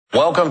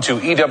Welcome to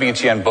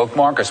EWTN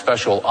Bookmark, a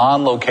special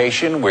on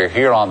location. We're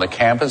here on the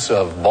campus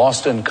of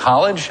Boston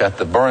College at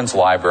the Burns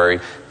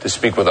Library to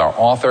speak with our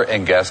author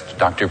and guest,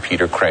 Dr.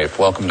 Peter Kreeft.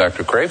 Welcome,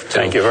 Dr. Kreeft.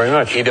 Thank you very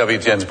much.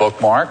 EWTN's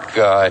Bookmark.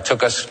 It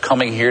took us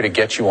coming here to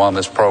get you on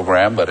this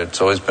program, but it's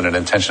always been an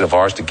intention of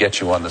ours to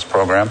get you on this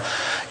program.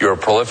 You're a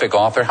prolific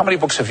author. How many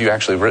books have you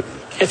actually written?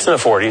 It's in the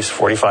 40s,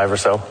 45 or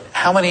so.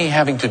 How many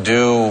having to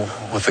do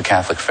with the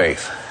Catholic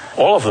faith?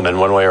 All of them in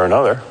one way or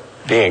another.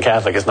 Being a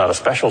Catholic is not a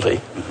specialty.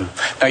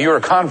 Mm-hmm. Now, you're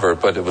a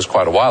convert, but it was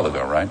quite a while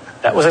ago, right?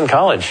 That was in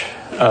college,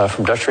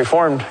 from Dutch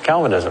Reformed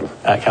Calvinism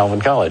at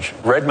Calvin College.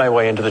 Read my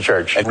way into the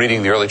church. And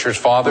reading the early church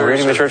fathers?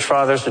 Reading the church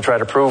fathers to try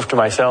to prove to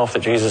myself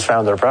that Jesus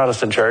founded a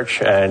Protestant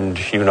church, and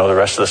you know the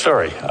rest of the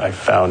story. I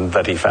found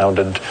that he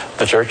founded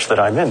the church that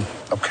I'm in.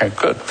 Okay,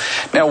 good.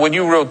 Now, when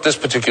you wrote this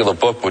particular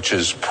book, which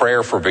is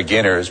Prayer for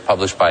Beginners,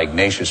 published by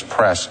Ignatius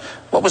Press,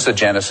 what was the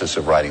genesis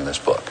of writing this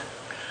book?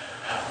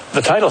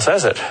 The title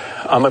says it.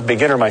 I'm a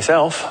beginner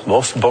myself.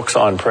 Most books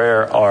on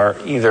prayer are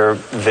either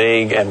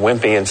vague and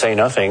wimpy and say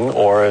nothing,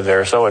 or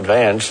they're so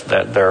advanced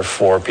that they're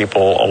for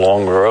people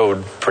along the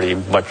road pretty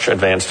much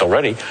advanced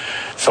already.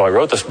 So I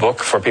wrote this book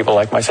for people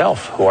like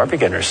myself who are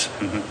beginners,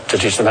 to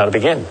teach them how to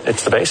begin.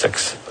 It's the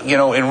basics. You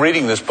know, in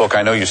reading this book,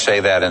 I know you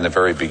say that in the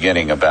very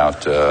beginning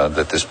about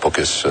that this book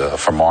is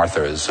for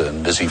Marthas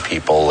and busy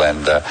people,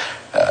 and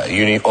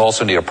you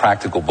also need a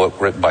practical book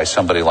written by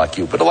somebody like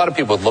you. But a lot of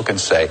people would look and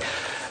say,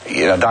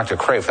 you know, Dr.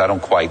 Kreeft, I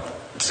don't quite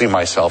see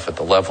myself at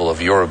the level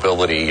of your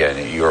ability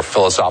and your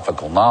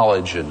philosophical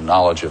knowledge and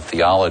knowledge of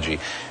theology.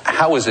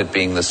 How is it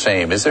being the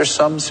same? Is there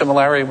some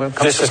similarity when it comes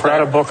to prayer? This is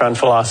not a book on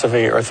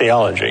philosophy or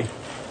theology.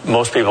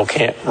 Most people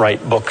can't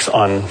write books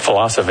on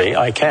philosophy.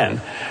 I can.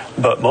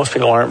 But most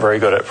people aren't very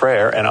good at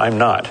prayer, and I'm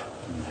not.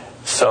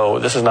 So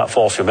this is not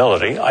false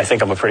humility. I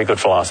think I'm a pretty good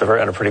philosopher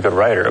and a pretty good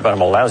writer, but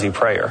I'm a lousy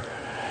prayer.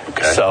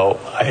 Okay. So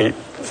I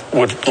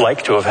would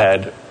like to have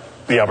had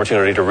the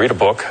opportunity to read a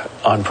book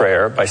on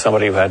prayer by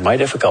somebody who had my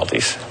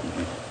difficulties.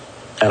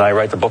 And I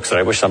write the books that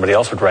I wish somebody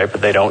else would write,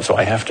 but they don't, so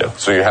I have to.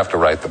 So you have to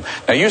write them.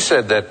 Now, you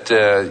said that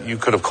you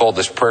could have called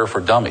this Prayer for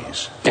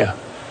Dummies. Yeah.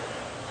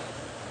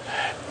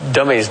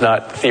 Dummies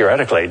not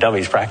theoretically,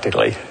 dummies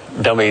practically.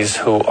 Dummies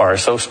who are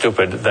so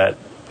stupid that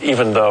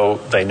even though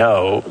they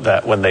know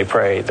that when they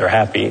pray they're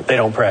happy, they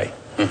don't pray.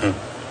 Mm-hmm.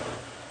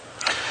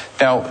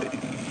 Now,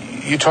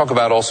 you talk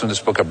about also in this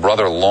book of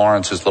Brother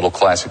Lawrence's little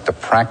classic, The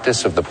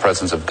Practice of the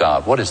Presence of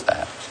God. What is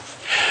that?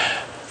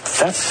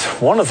 That's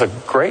one of the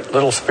great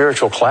little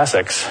spiritual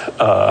classics.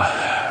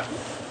 Well,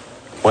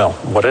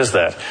 what is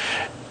that?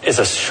 It's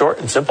a short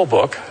and simple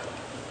book,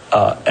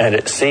 and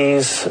it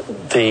sees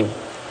the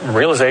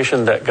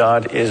realization that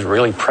God is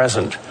really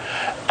present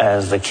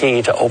as the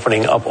key to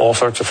opening up all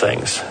sorts of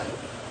things.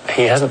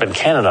 He hasn't been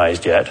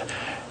canonized yet.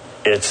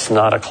 It's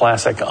not a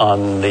classic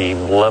on the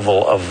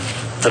level of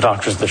the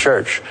doctrines of the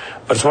church,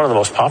 but it's one of the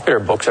most popular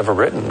books ever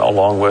written,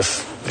 along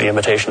with The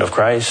Imitation of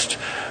Christ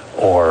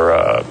or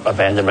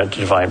Abandonment to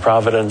Divine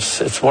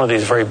Providence. It's one of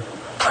these very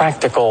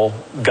practical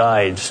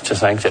guides to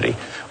sanctity.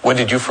 When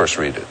did you first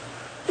read it?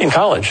 In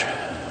college.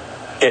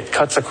 It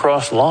cuts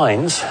across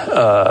lines.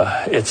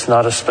 It's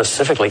not a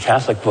specifically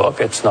Catholic book.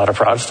 It's not a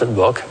Protestant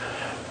book.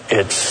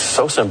 It's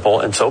so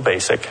simple and so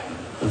basic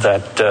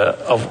that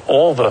of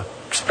all the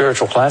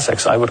spiritual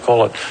classics, I would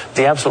call it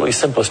the absolutely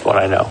simplest one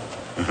I know.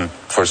 Mm-hmm.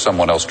 For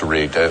someone else to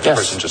read, a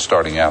person just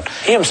starting out.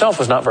 He himself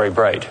was not very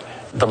bright.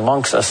 The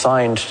monks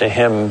assigned to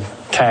him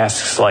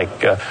tasks like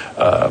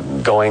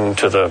going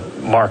to the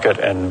market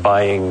and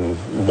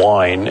buying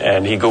wine,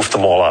 and he goofed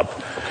them all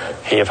up.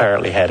 He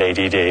apparently had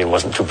ADD and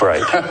wasn't too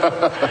bright,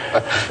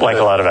 like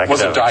a lot of academics.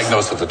 Wasn't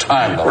diagnosed at the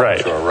time, though, right.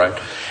 I'm sure,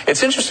 right?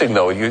 It's interesting,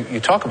 though, you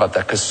talk about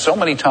that, because so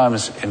many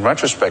times, in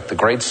retrospect, the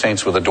great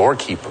saints were the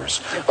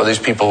doorkeepers, or these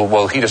people,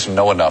 well, he doesn't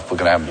know enough, he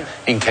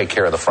can take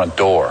care of the front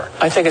door.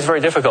 I think it's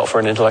very difficult for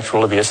an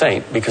intellectual to be a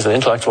saint, because an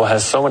intellectual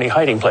has so many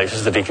hiding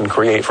places that he can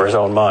create for his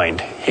own mind.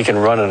 He can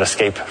run and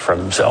escape from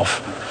himself.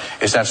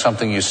 Is that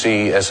something you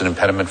see as an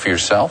impediment for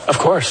yourself? Of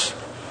course.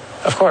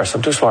 Of course.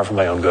 I'm too smart for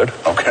my own good.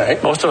 Okay.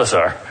 Most of us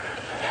are.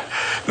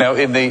 Now,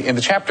 in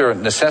the chapter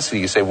on necessity,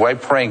 you say why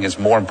praying is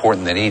more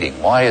important than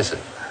eating. Why is it?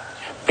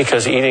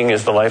 Because eating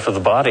is the life of the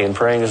body and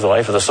praying is the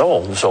life of the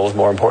soul. The soul is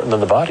more important than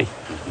the body.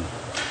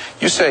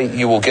 You say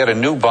you will get a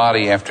new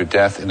body after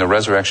death in the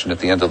resurrection at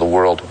the end of the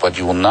world, but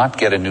you will not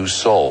get a new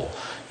soul.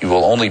 You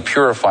will only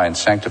purify and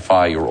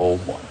sanctify your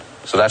old one.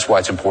 So that's why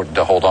it's important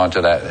to hold on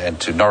to that and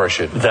to nourish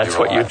it. That's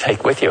what you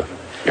take with you.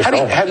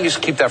 How do you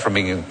keep that from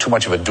being too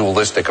much of a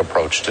dualistic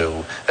approach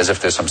to, as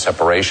if there's some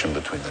separation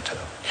between the two?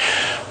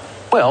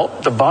 Well,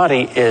 the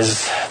body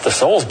is the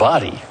soul's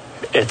body.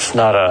 It's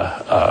not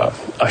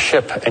a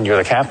ship and you're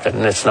the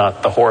captain. It's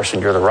not the horse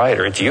and you're the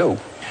rider. It's you.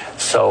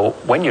 So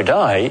when you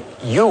die,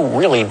 you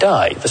really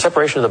die. The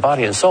separation of the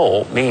body and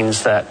soul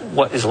means that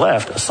what is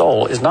left, a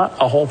soul, is not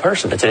a whole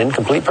person. It's an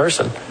incomplete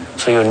person.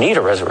 So you need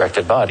a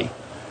resurrected body.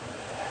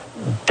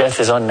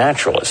 Death is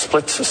unnatural. It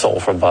splits the soul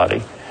from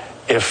body.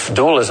 If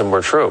dualism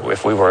were true,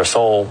 if we were a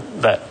soul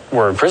that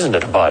were imprisoned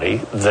in a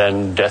body,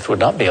 then death would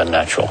not be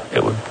unnatural.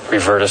 It would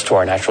revert us to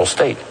our natural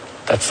state.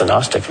 That's the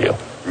Gnostic view.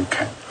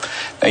 Okay.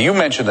 Now, you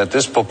mentioned that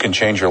this book can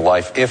change your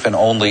life if and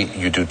only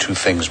you do two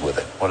things with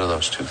it. What are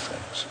those two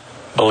things?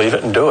 Believe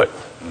it and do it.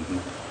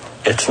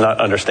 It's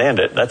not understand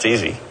it. That's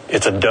easy.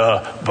 It's a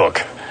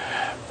book.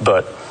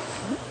 But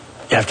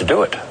you have to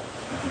do it.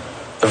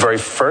 The very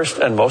first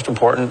and most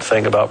important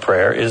thing about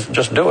prayer is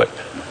just do it.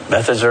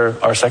 Methods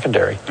are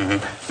secondary.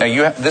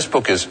 Now, this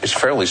book is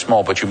fairly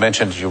small, but you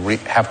mentioned you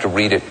have to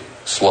read it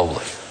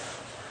slowly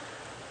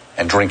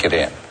and drink it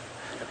in.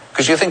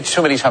 Because you think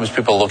too many times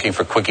people are looking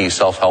for quickie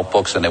self-help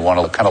books and they want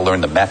to kind of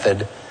learn the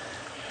method,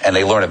 and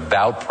they learn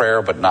about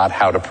prayer but not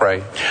how to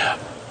pray.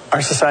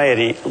 Our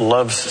society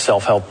loves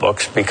self-help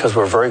books because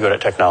we're very good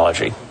at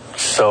technology.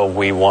 So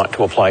we want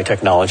to apply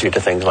technology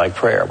to things like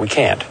prayer. We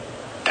can't.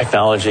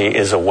 Technology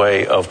is a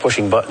way of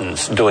pushing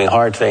buttons, doing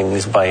hard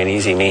things by an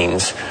easy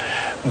means.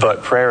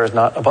 But prayer is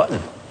not a button.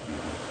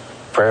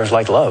 Prayer is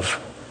like love.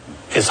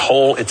 It's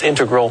whole, it's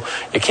integral.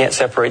 You can't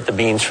separate the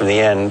beans from the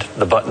end,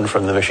 the button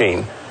from the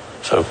machine.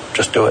 So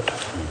just do it.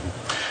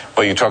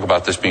 Well, you talk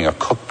about this being a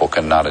cookbook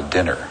and not a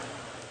dinner.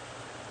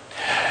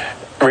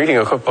 Reading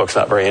a cookbook's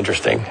not very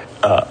interesting.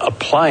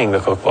 Applying the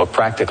cookbook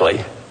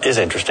practically is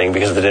interesting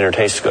because the dinner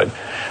tastes good.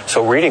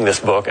 So reading this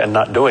book and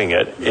not doing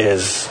it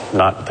is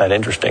not that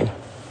interesting.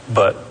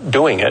 But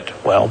doing it,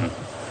 well,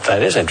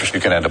 that is interesting.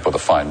 You can end up with a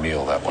fine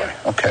meal that way.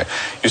 Okay.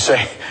 You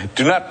say,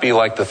 do not be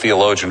like the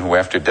theologian who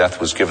after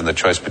death was given the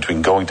choice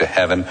between going to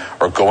heaven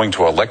or going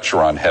to a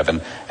lecture on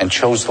heaven and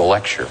chose the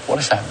lecture. What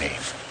does that mean?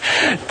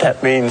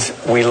 That means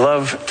we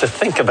love to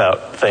think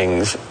about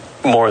things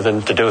more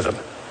than to do them.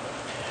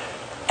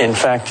 In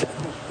fact,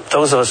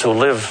 those of us who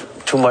live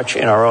too much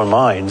in our own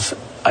minds,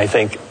 I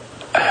think,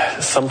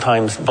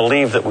 sometimes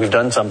believe that we've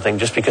done something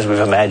just because we've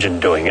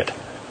imagined doing it.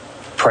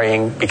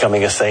 Praying,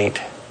 becoming a saint.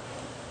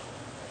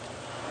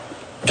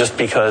 Just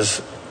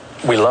because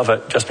we love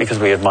it, just because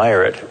we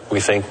admire it, we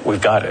think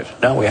we've got it.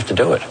 No, we have to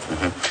do it.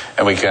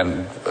 And we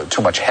can,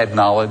 too much head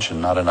knowledge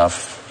and not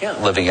enough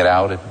living it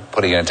out and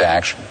putting it into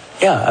action.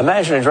 Yeah,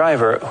 imagine a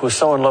driver who's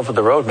so in love with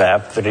the road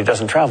map that he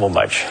doesn't travel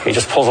much. He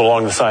just pulls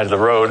along the side of the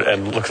road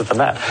and looks at the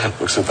map.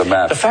 Looks at the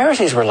map. The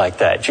Pharisees were like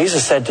that.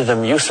 Jesus said to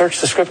them, you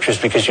search the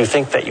scriptures because you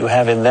think that you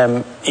have in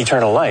them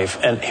eternal life.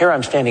 And here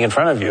I'm standing in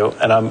front of you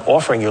and I'm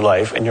offering you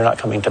life and you're not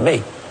coming to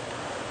me.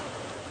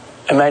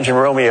 Imagine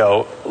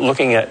Romeo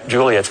looking at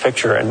Juliet's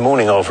picture and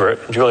mooning over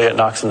it. Juliet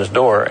knocks on his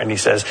door and he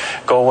says,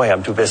 go away,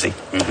 I'm too busy.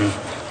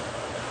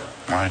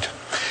 Right.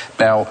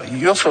 Now,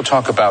 you also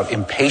talk about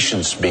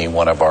impatience being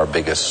one of our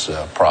biggest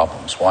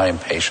problems. Why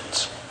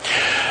impatience?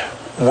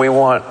 We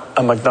want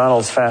a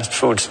McDonald's fast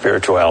food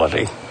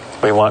spirituality.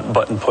 We want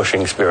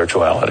button-pushing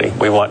spirituality.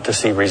 We want to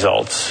see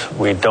results.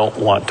 We don't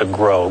want to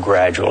grow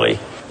gradually.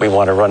 We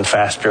want to run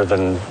faster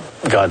than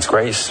God's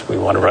grace. We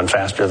want to run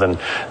faster than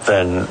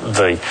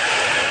the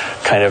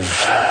kind of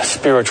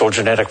spiritual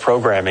genetic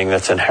programming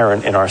that's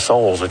inherent in our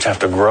souls, which have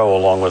to grow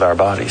along with our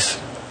bodies.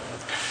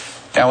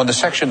 Now, in the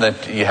section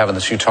that you have in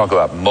this, you talk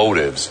about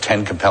motives,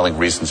 10 compelling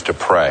reasons to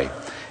pray.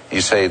 You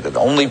say that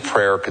only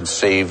prayer can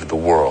save the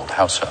world.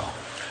 How so?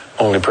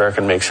 Only prayer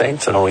can make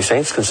saints, and only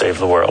saints can save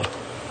the world.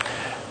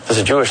 There's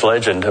a Jewish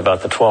legend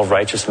about the 12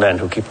 righteous men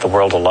who keep the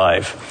world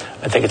alive.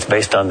 I think it's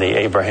based on the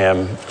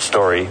Abraham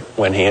story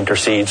when he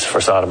intercedes for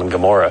Sodom and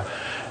Gomorrah,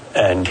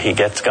 and he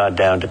gets God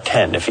down to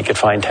 10. If he could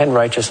find 10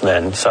 righteous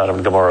men, Sodom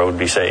and Gomorrah would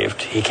be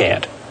saved. He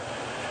can't.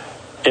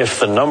 If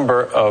the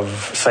number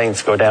of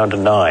saints go down to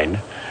 9,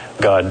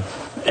 God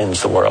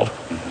ends the world.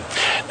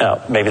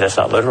 Now, maybe that's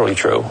not literally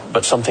true,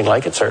 but something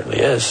like it certainly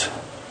is.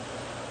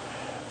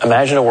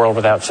 Imagine a world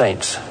without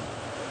saints.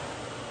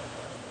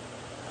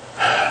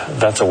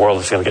 That's a world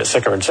that's going to get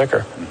sicker and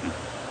sicker.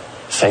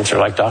 Saints are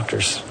like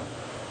doctors.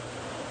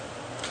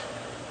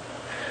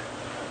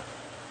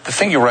 The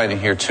thing you write in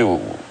here,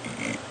 too,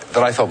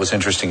 that I thought was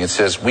interesting, it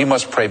says, we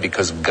must pray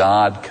because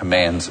God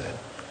commands it.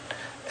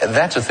 And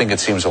that's a thing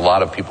it seems a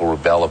lot of people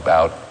rebel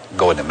about,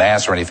 going to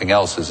Mass or anything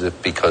else, is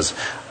it because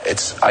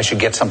I should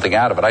get something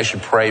out of it. I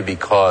should pray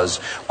because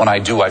when I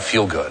do, I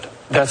feel good.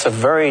 That's a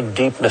very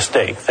deep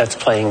mistake. That's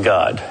playing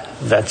God.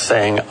 That's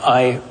saying,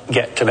 I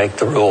get to make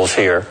the rules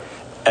here,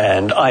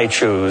 and I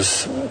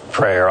choose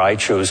prayer, I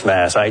choose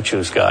Mass, I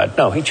choose God.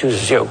 No, He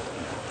chooses you.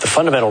 The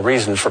fundamental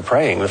reason for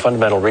praying, the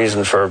fundamental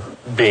reason for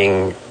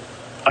being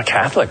a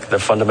Catholic, the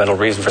fundamental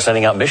reason for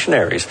sending out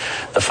missionaries,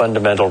 the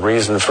fundamental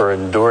reason for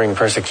enduring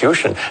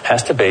persecution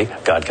has to be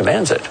God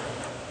commands it.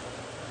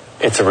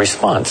 It's a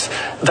response.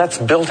 That's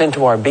built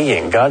into our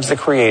being. God's the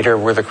creator,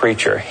 we're the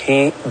creature.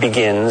 He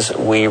begins,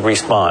 we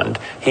respond.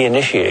 He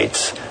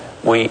initiates,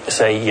 we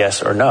say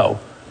yes or no.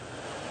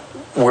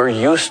 We're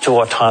used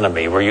to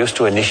autonomy. We're used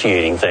to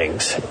initiating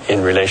things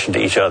in relation to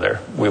each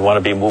other. We want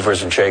to be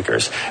movers and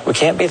shakers. We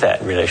can't be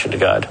that in relation to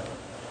God.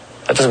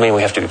 That doesn't mean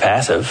we have to be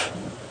passive.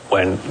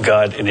 When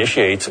God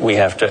initiates, we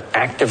have to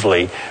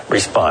actively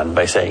respond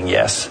by saying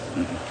yes.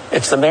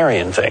 It's the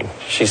Marian thing.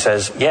 She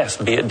says, yes,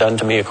 be it done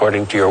to me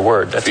according to your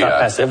word. That's not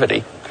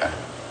passivity. Okay.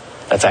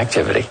 That's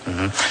activity.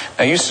 Mm-hmm.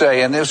 Now you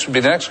say, and this would be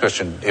the next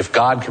question, if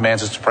God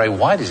commands us to pray,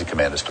 why does he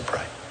command us to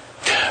pray?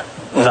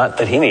 Not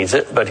that he needs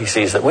it, but he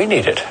sees that we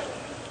need it.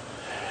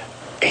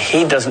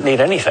 He doesn't need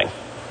anything.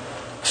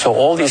 So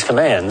all these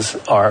commands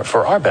are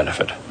for our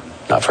benefit,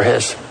 not for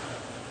his.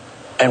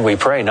 And we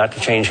pray not to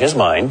change his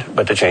mind,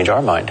 but to change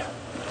our mind.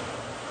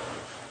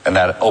 And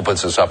that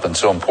opens us up, and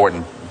so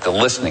important, the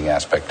listening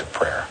aspect of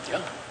prayer.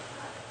 Yeah.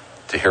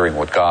 To hearing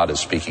what God is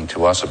speaking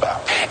to us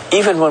about.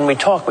 Even when we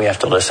talk, we have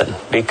to listen,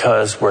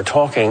 because we're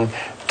talking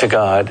to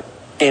God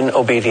in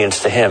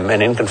obedience to him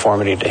and in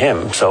conformity to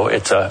him. So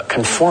it's a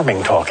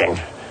conforming talking.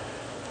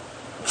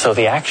 So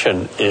the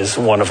action is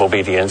one of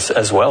obedience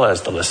as well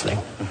as the listening.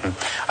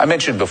 I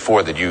mentioned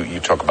before that you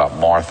talk about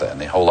Martha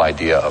and the whole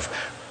idea of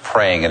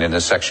praying, and in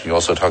this section you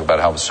also talk about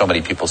how so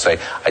many people say,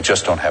 I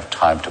just don't have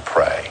time to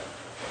pray.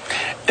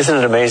 Isn't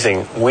it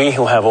amazing? We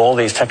who have all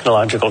these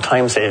technological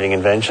time-saving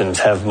inventions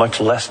have much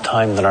less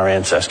time than our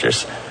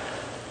ancestors.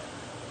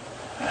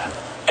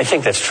 I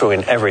think that's true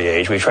in every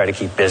age. We try to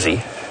keep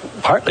busy,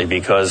 partly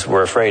because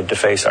we're afraid to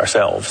face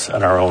ourselves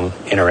and our own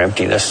inner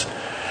emptiness.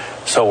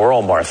 So we're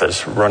all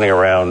Marthas, running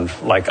around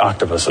like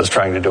octopuses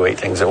trying to do 8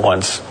 things at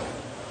once.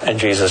 And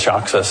Jesus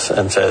shocks us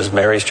and says,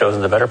 Mary's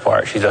chosen the better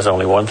part. She does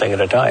only one thing at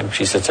a time.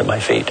 She sits at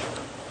my feet.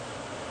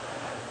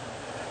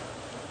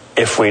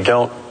 If we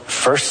don't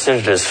first sit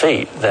at his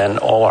feet, then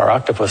all our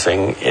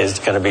octopusing is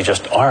going to be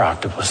just our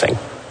octopusing.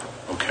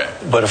 Okay.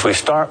 But if we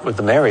start with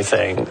the Mary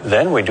thing,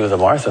 then we do the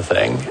Martha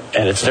thing,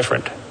 and it's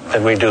different.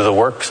 Then we do the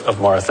works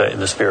of Martha in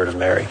the spirit of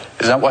Mary.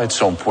 Is that why it's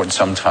so important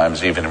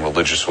sometimes, even in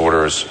religious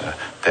orders,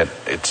 that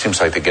it seems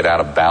like they get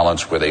out of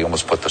balance where they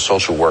almost put the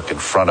social work in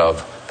front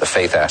of the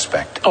faith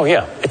aspect? Oh,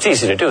 yeah. It's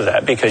easy to do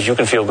that because you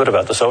can feel good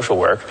about the social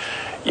work.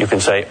 You can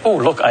say, oh,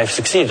 look, I've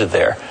succeeded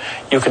there.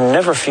 You can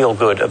never feel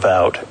good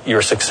about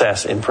your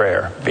success in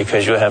prayer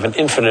because you have an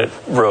infinite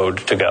road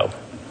to go.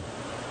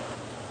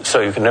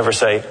 So you can never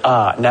say,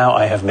 now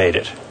I have made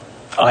it.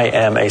 I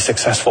am a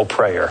successful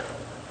prayer.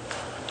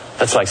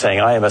 That's like saying,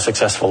 I am a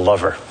successful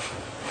lover.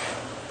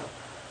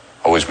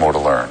 Always more to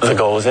learn. The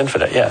goal is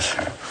infinite, yes.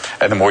 Okay.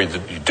 And the more you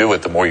do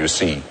it, the more you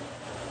see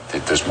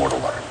that there's more to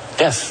learn.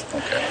 Yes.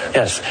 Okay.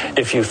 Yes.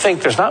 If you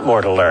think there's not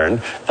more to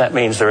learn, that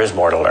means there is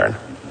more to learn.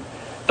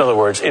 In other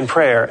words, in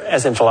prayer,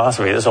 as in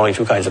philosophy, there's only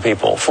 2 kinds of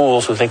people.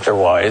 Fools who think they're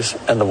wise,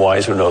 and the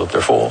wise who know that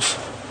they're fools.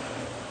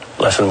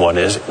 Lesson 1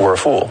 is, we're a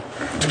fool.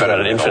 It's got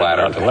an infinite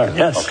amount to learn.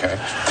 Yes. Okay.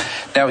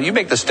 Now, you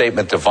make the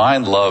statement,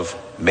 divine love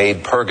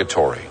made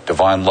purgatory.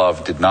 Divine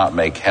love did not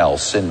make hell.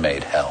 Sin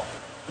made hell.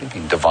 What do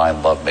you mean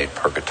divine love made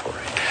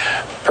purgatory?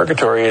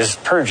 Purgatory is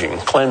purging,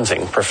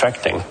 cleansing,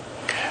 perfecting.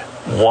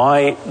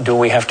 Why do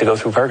we have to go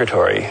through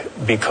purgatory?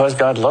 Because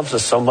God loves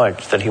us so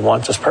much that he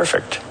wants us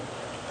perfect.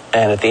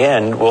 And at the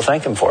end, we'll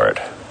thank him for it.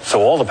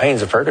 So all the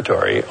pains of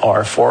purgatory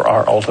are for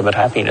our ultimate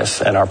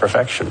happiness and our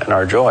perfection and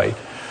our joy.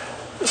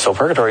 So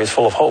purgatory is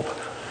full of hope.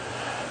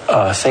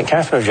 St.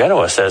 Catherine of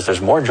Genoa says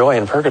there's more joy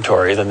in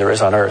purgatory than there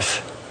is on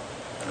earth.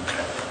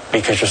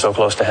 Because you're so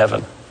close to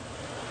heaven.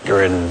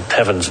 You're in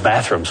heaven's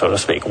bathroom, so to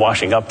speak,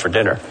 washing up for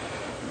dinner.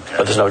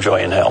 But there's no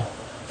joy in hell.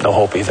 No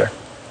hope either.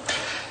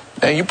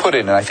 Now you put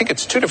in, and I think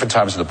it's 2 different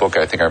times in the book,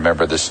 I think I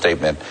remember this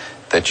statement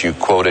that you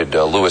quoted,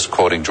 Lewis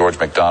quoting George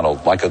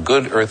MacDonald, like a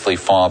good earthly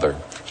father,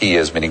 he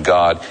is, meaning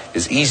God,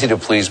 is easy to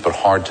please but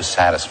hard to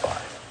satisfy.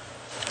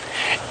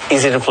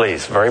 Easy to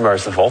please, very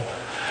merciful.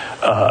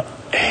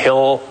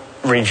 He'll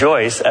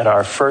rejoice at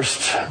our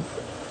first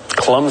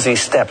clumsy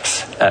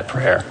steps at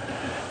prayer,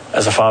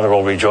 as a father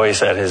will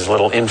rejoice at his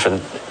little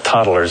infant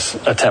toddler's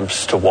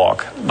attempts to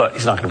walk. But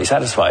he's not going to be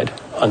satisfied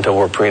until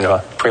we're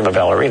prima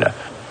ballerina.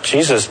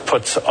 Jesus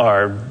puts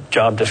our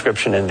job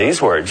description in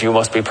these words: you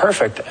must be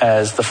perfect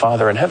as the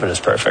Father in heaven is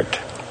perfect.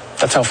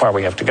 That's how far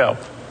we have to go.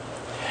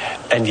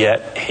 And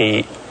yet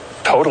he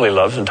totally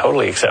loves and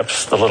totally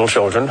accepts the little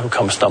children who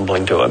come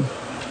stumbling to him.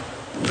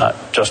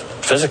 Not just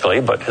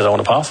physically, but his own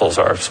apostles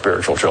are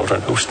spiritual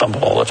children who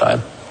stumble all the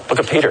time. Look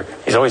at Peter.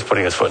 He's always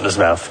putting his foot in his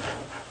mouth.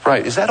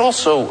 Right. Is that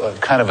also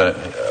kind of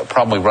a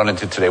problem we run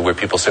into today where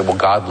people say, well,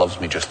 God loves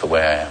me just the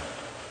way I am?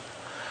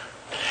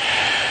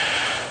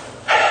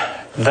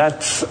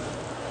 That's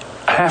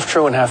half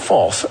true and half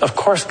false. Of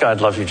course God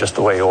loves you just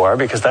the way you are,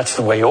 because that's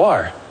the way you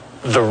are.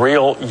 The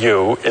real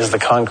you is the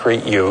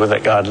concrete you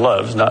that God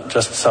loves, not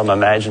just some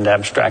imagined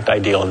abstract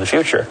ideal in the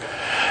future.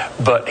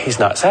 But he's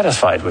not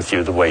satisfied with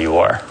you the way you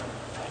are.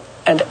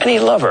 And any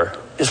lover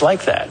is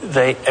like that.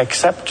 They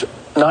accept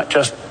not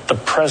just the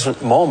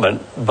present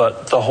moment,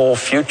 but the whole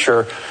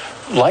future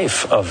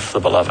life of the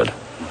beloved.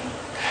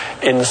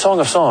 In the Song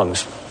of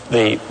Songs,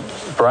 the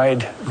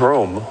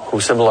bridegroom, who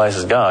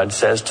symbolizes God,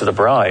 says to the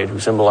bride, who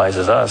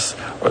symbolizes us,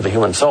 or the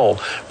human soul,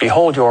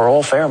 behold, you are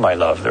all fair, my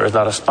love. There is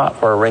not a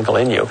spot or a wrinkle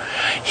in you.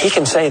 He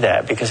can say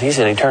that because he's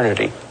in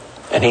eternity,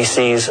 and he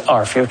sees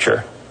our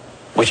future,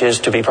 which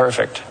is to be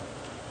perfect.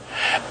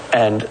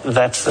 And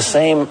that's the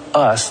same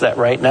us that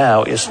right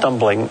now is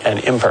stumbling and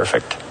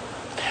imperfect.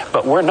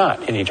 But we're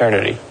not in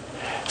eternity.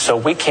 So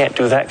we can't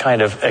do that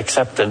kind of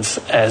acceptance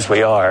as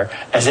we are,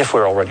 as if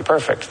we're already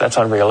perfect. That's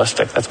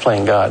unrealistic. That's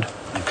playing God.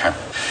 Okay.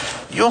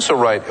 You also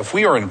write, if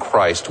we are in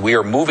Christ, we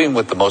are moving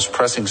with the most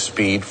pressing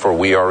speed, for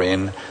we are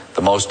in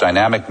the most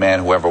dynamic man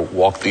who ever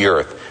walked the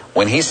earth.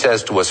 When he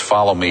says to us,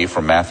 follow me,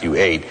 from Matthew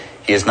 8,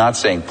 he is not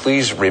saying,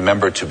 please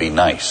remember to be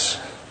nice.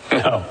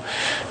 No.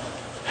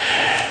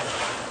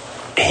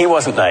 He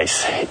wasn't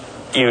nice.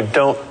 You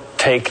don't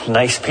take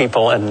nice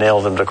people and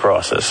nail them to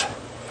crosses.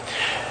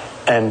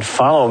 And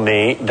follow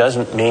me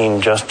doesn't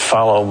mean just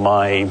follow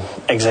my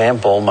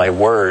example, my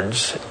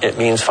words. It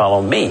means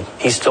follow me.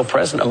 He's still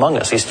present among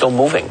us. He's still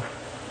moving.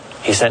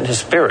 He sent his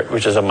Spirit,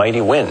 which is a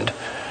mighty wind.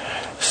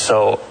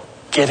 So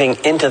getting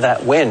into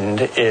that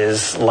wind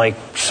is like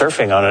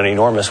surfing on an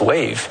enormous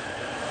wave.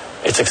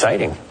 It's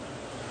exciting.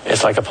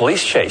 It's like a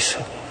police chase.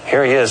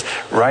 Here he is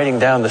riding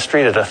down the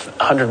street at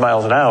 100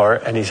 miles an hour,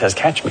 and he says,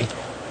 catch me.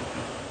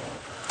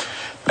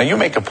 Now, you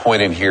make a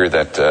point in here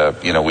that,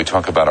 we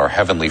talk about our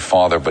Heavenly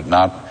Father, but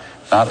not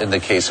in the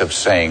case of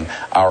saying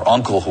our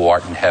uncle who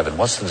art in heaven.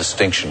 What's the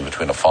distinction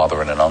between a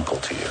father and an uncle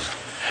to you?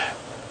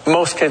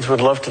 Most kids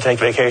would love to take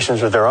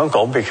vacations with their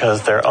uncle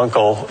because their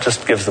uncle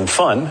just gives them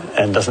fun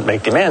and doesn't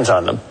make demands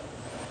on them.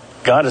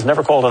 God is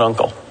never called an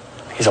uncle.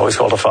 He's always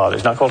called a father.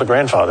 He's not called a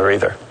grandfather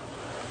either.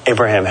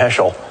 Abraham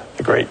Heschel,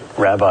 the great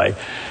rabbi,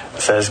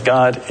 says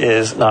God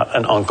is not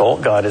an uncle.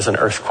 God is an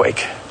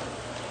earthquake.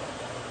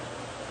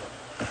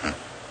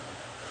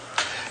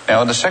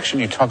 Now, in the section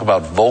you talk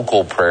about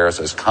vocal prayers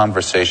as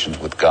conversations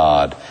with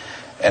God,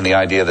 and the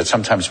idea that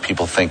sometimes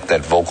people think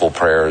that vocal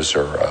prayers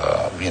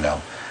are, you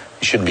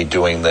shouldn't be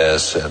doing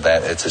this,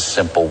 that it's a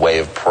simple way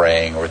of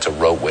praying or it's a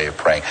rote way of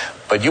praying.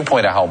 But you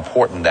point out how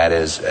important that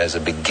is as a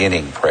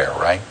beginning prayer,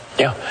 right?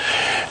 Yeah.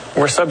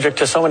 We're subject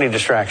to so many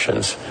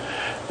distractions.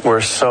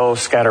 We're so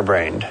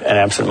scatterbrained and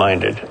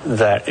absent-minded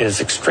that it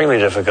is extremely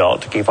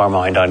difficult to keep our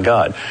mind on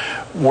God.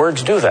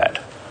 Words do that.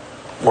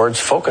 Words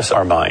focus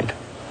our mind.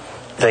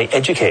 They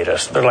educate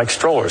us. They're like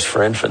strollers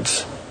for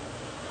infants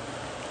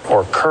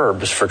or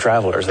curbs for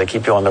travelers. They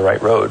keep you on the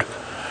right road.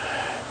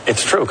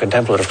 It's true,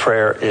 contemplative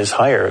prayer is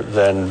higher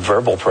than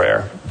verbal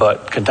prayer,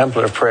 but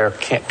contemplative prayer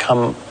can't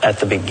come at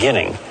the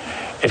beginning.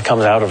 It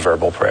comes out of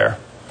verbal prayer.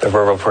 The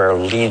verbal prayer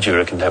leads you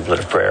to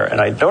contemplative prayer. And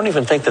I don't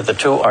even think that the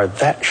two are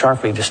that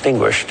sharply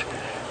distinguished,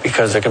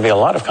 because there can be a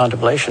lot of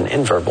contemplation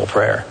in verbal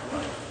prayer.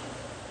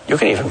 You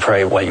can even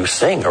pray while you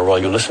sing or while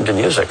you listen to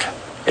music.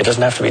 It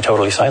doesn't have to be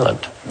totally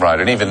silent. Right,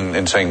 and even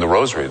in saying the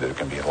rosary, there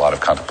can be a lot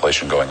of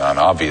contemplation going on,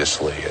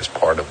 obviously, as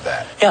part of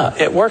that. Yeah,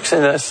 it works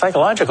in a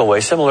psychological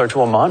way similar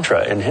to a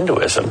mantra in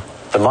Hinduism.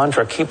 The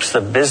mantra keeps the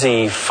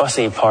busy,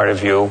 fussy part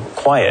of you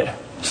quiet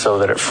so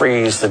that it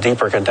frees the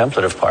deeper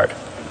contemplative part.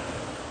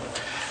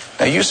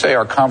 Now, you say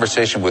our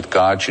conversation with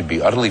God should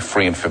be utterly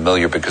free and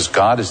familiar because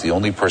God is the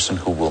only person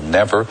who will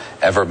never,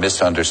 ever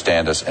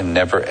misunderstand us and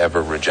never,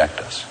 ever reject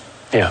us.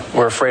 Yeah,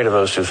 we're afraid of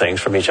those two things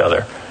from each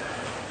other.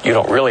 You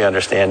don't really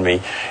understand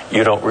me.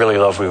 You don't really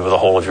love me with the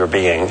whole of your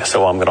being,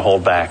 so I'm going to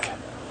hold back,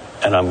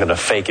 and I'm going to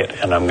fake it,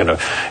 and I'm going to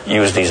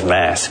use these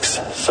masks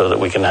so that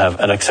we can have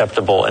an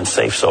acceptable and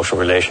safe social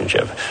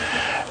relationship.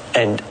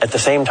 And at the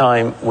same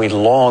time, we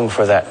long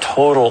for that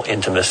total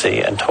intimacy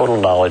and total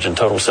knowledge and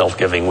total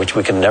self-giving, which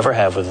we can never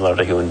have with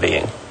another human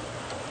being,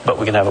 but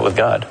we can have it with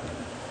God.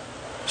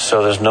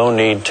 So there's no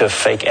need to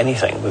fake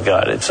anything with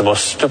God. It's the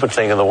most stupid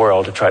thing in the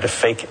world to try to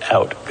fake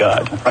out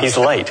God. He's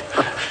light.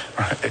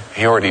 Right.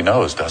 He already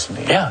knows, doesn't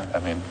he? Yeah. I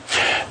mean,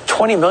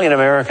 20 million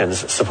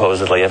Americans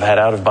supposedly have had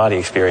out-of-body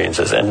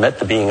experiences and met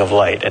the being of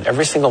light, and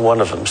every single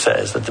one of them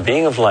says that the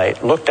being of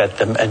light looked at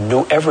them and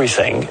knew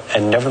everything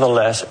and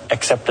nevertheless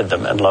accepted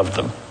them and loved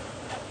them.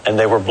 And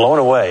they were blown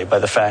away by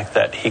the fact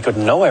that he could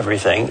know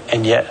everything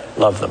and yet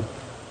love them.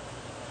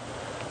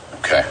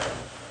 Okay.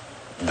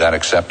 That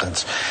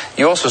acceptance.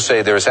 You also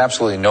say there is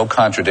absolutely no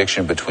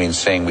contradiction between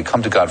saying we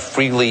come to God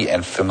freely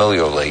and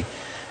familiarly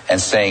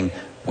and saying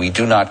we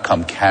do not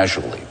come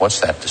casually. What's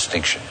that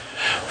distinction?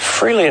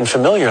 Freely and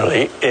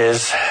familiarly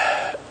is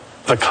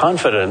the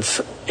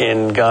confidence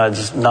in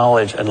God's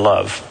knowledge and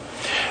love.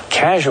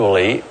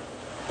 Casually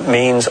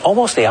means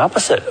almost the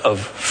opposite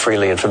of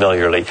freely and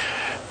familiarly.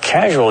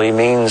 Casually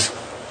means,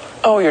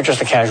 oh, you're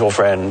just a casual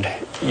friend.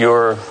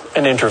 You're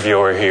an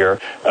interviewer here.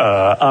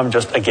 I'm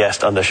just a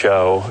guest on the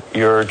show.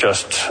 You're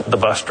just the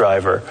bus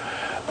driver.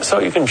 So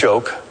you can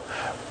joke,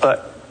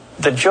 but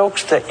the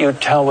jokes that you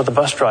tell with the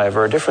bus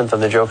driver are different than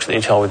the jokes that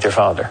you tell with your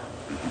father.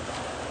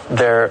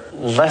 They're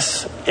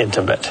less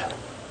intimate.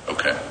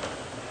 Okay.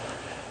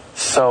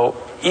 So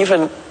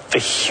even the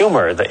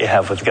humor that you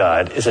have with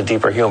God is a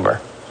deeper humor.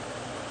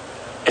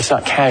 It's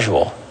not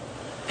casual.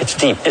 It's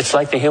deep. It's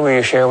like the humor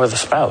you share with a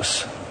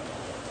spouse.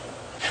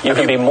 You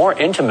can be more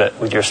intimate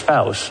with your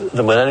spouse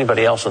than with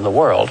anybody else in the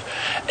world,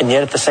 and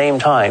yet at the same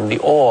time, the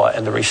awe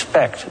and the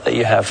respect that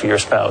you have for your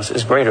spouse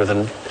is greater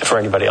than for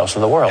anybody else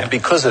in the world. And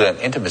because of that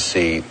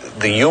intimacy,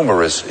 the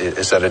humor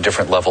is at a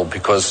different level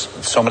because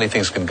so many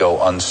things can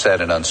go unsaid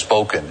and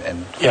unspoken,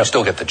 and you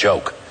still get the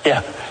joke.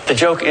 Yeah, the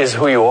joke is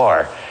who you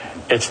are.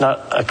 It's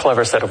not a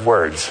clever set of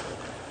words.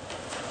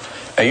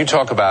 Now, you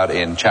talk about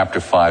in chapter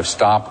 5,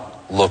 stop,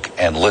 look,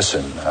 and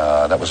listen.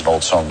 That was an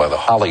old song by the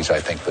Hollies, I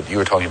think, but you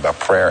were talking about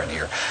prayer in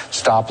here.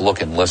 Stop,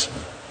 look, and listen.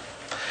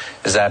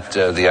 Is that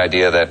the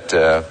idea that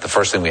the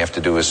first thing we have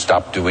to do is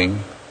stop doing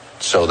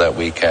so that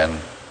we can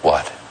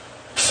what?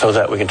 So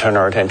that we can turn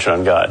our attention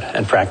on God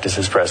and practice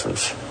His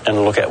presence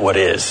and look at what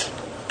is.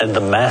 And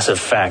the massive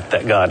fact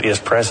that God is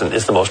present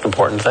is the most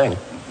important thing.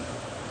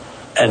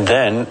 And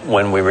then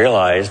when we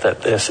realize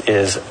that this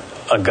is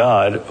a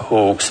God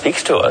who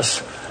speaks to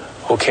us,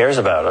 who cares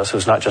about us,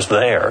 who's not just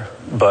there,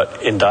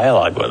 but in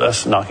dialogue with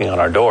us, knocking on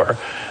our door,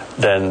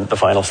 then the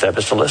final step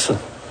is to listen.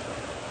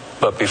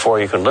 But before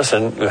you can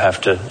listen, you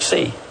have to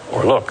see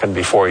or look. And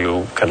before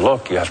you can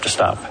look, you have to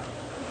stop.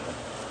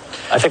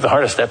 I think the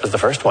hardest step is the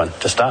first one,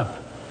 to stop.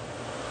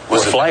 We're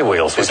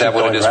flywheels. Is that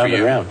what it is for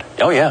you? Around.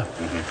 Oh, yeah.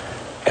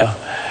 Mm-hmm.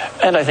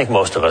 Yeah. And I think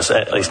most of us,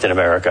 at least in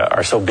America,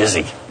 are so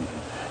busy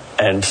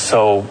and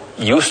so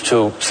used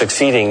to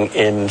succeeding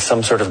in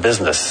some sort of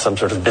business, some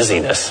sort of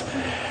busyness,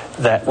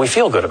 that we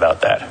feel good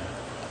about that.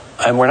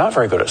 And we're not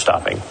very good at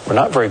stopping. We're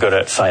not very good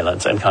at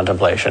silence and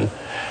contemplation.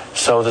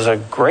 So there's a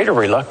greater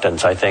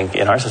reluctance, I think,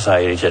 in our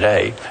society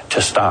today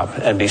to stop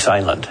and be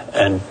silent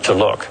and to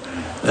look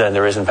than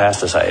there is in past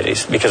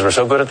societies, because we're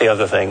so good at the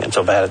other thing and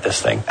so bad at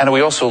this thing. And are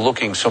we also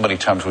looking, so many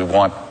times we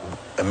want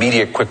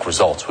immediate, quick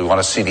results. We want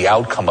to see the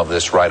outcome of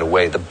this right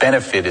away. The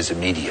benefit is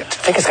immediate. I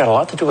think it's got a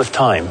lot to do with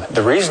time.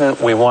 The reason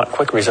we want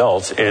quick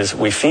results is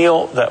we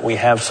feel that we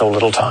have so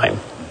little time.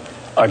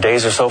 Our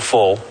days are so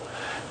full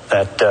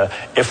that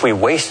if we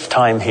waste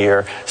time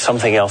here,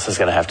 something else is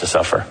going to have to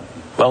suffer.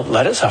 Well,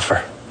 let it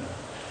suffer.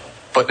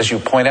 But as you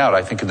point out,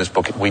 I think in this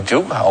book, we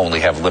do only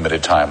have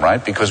limited time,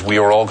 right? Because we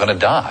are all going to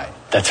die.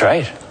 That's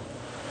right.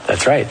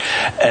 That's right.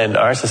 And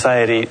our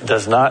society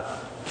does not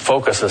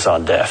focus us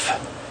on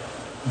death.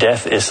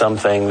 Death is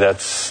something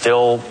that's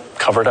still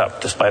covered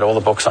up, despite all the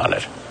books on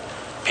it.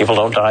 People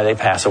don't die, they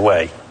pass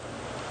away.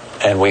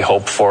 And we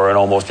hope for an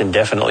almost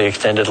indefinitely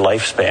extended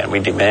lifespan. We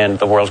demand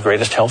the world's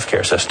greatest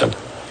healthcare system.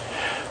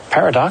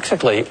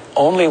 Paradoxically,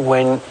 only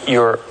when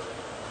you're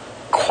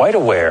quite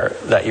aware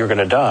that you're going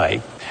to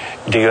die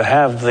do you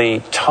have the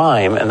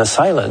time and the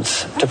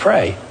silence to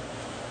pray.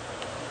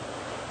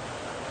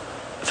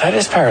 That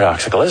is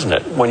paradoxical, isn't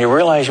it? When you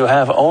realize you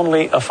have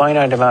only a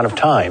finite amount of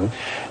time,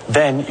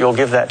 then you'll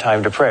give that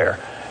time to prayer.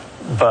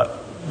 But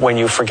when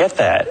you forget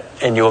that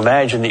and you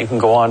imagine that you can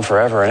go on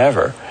forever and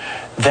ever,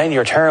 then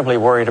you're terribly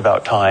worried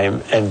about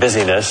time and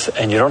busyness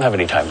and you don't have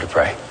any time to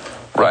pray.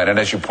 Right, and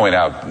as you point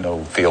out,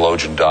 no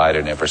theologian died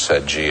and never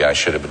said, gee, I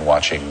should have been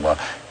watching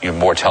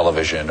more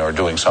television or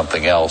doing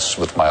something else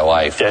with my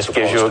life. That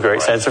gives you a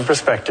great sense of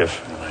perspective.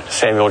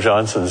 Samuel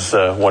Johnson's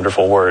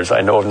wonderful words.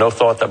 I know of no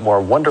thought that more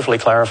wonderfully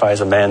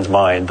clarifies a man's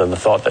mind than the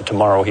thought that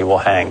tomorrow he will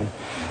hang.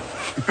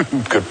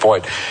 Good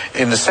point.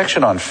 In the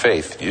section on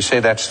faith, you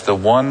say that's the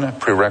one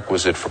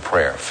prerequisite for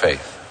prayer,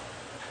 faith.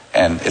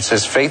 And it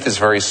says faith is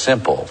very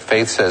simple.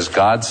 Faith says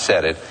God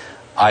said it,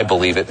 I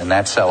believe it, and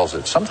that settles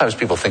it. Sometimes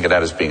people think of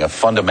that as being a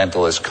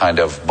fundamentalist kind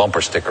of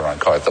bumper sticker on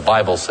cars. The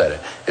Bible said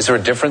it. Is there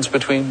a difference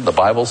between the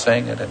Bible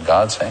saying it and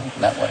God saying it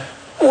in that way?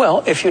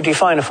 Well, if you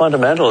define a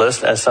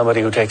fundamentalist as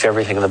somebody who takes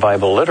everything in the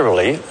Bible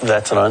literally,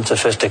 that's an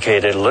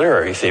unsophisticated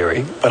literary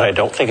theory, but I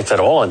don't think it's at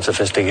all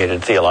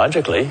unsophisticated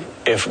theologically.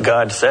 If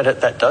God said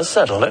it, that does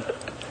settle it.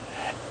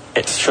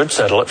 It should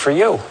settle it for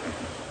you,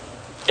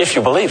 if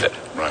you believe it.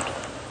 Right.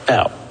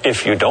 Now,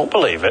 if you don't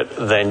believe it,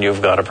 then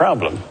you've got a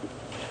problem.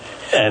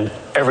 And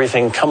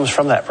everything comes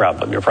from that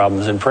problem. Your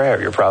problems in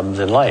prayer, your problems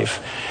in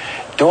life.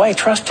 Do I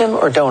trust Him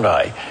or don't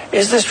I?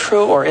 Is this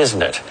true or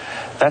isn't it?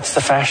 That's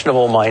the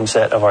fashionable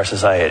mindset of our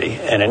society.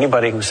 And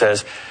anybody who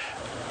says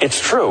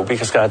it's true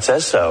because God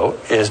says so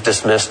is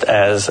dismissed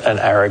as an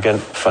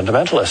arrogant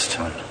fundamentalist.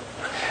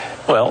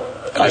 Right. Well,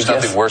 there's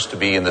nothing worse to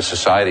be in the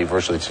society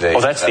virtually today.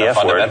 Well, that's the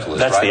F word.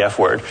 That's right? The F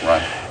word.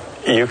 Right.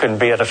 You can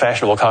be at a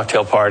fashionable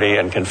cocktail party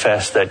and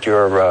confess that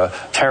you're a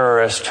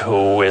terrorist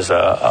who is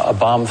a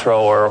bomb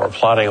thrower or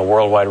plotting a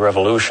worldwide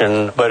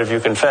revolution. But if you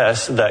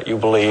confess that you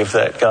believe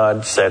that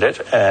God said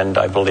it and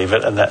I believe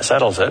it and that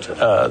settles it,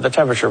 the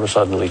temperature will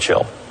suddenly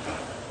chill.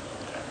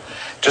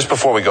 Just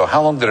before we go,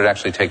 how long did it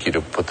actually take you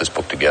to put this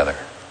book together?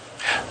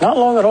 Not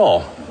long at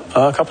all.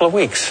 A couple of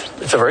weeks.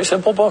 It's a very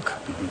simple book.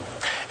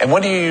 Mm-hmm. And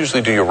when do you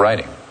usually do your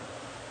writing?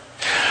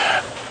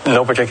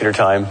 No particular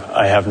time.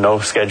 I have no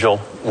schedule.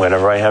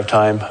 Whenever I have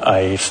time,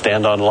 I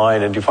stand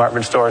online in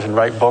department stores and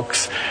write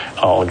books.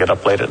 I'll get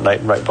up late at night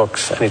and write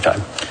books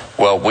anytime.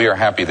 Well, we are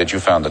happy that you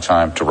found the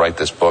time to write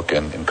this book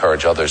and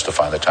encourage others to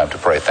find the time to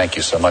pray. Thank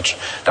you so much,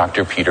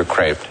 Dr. Peter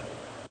Kraft.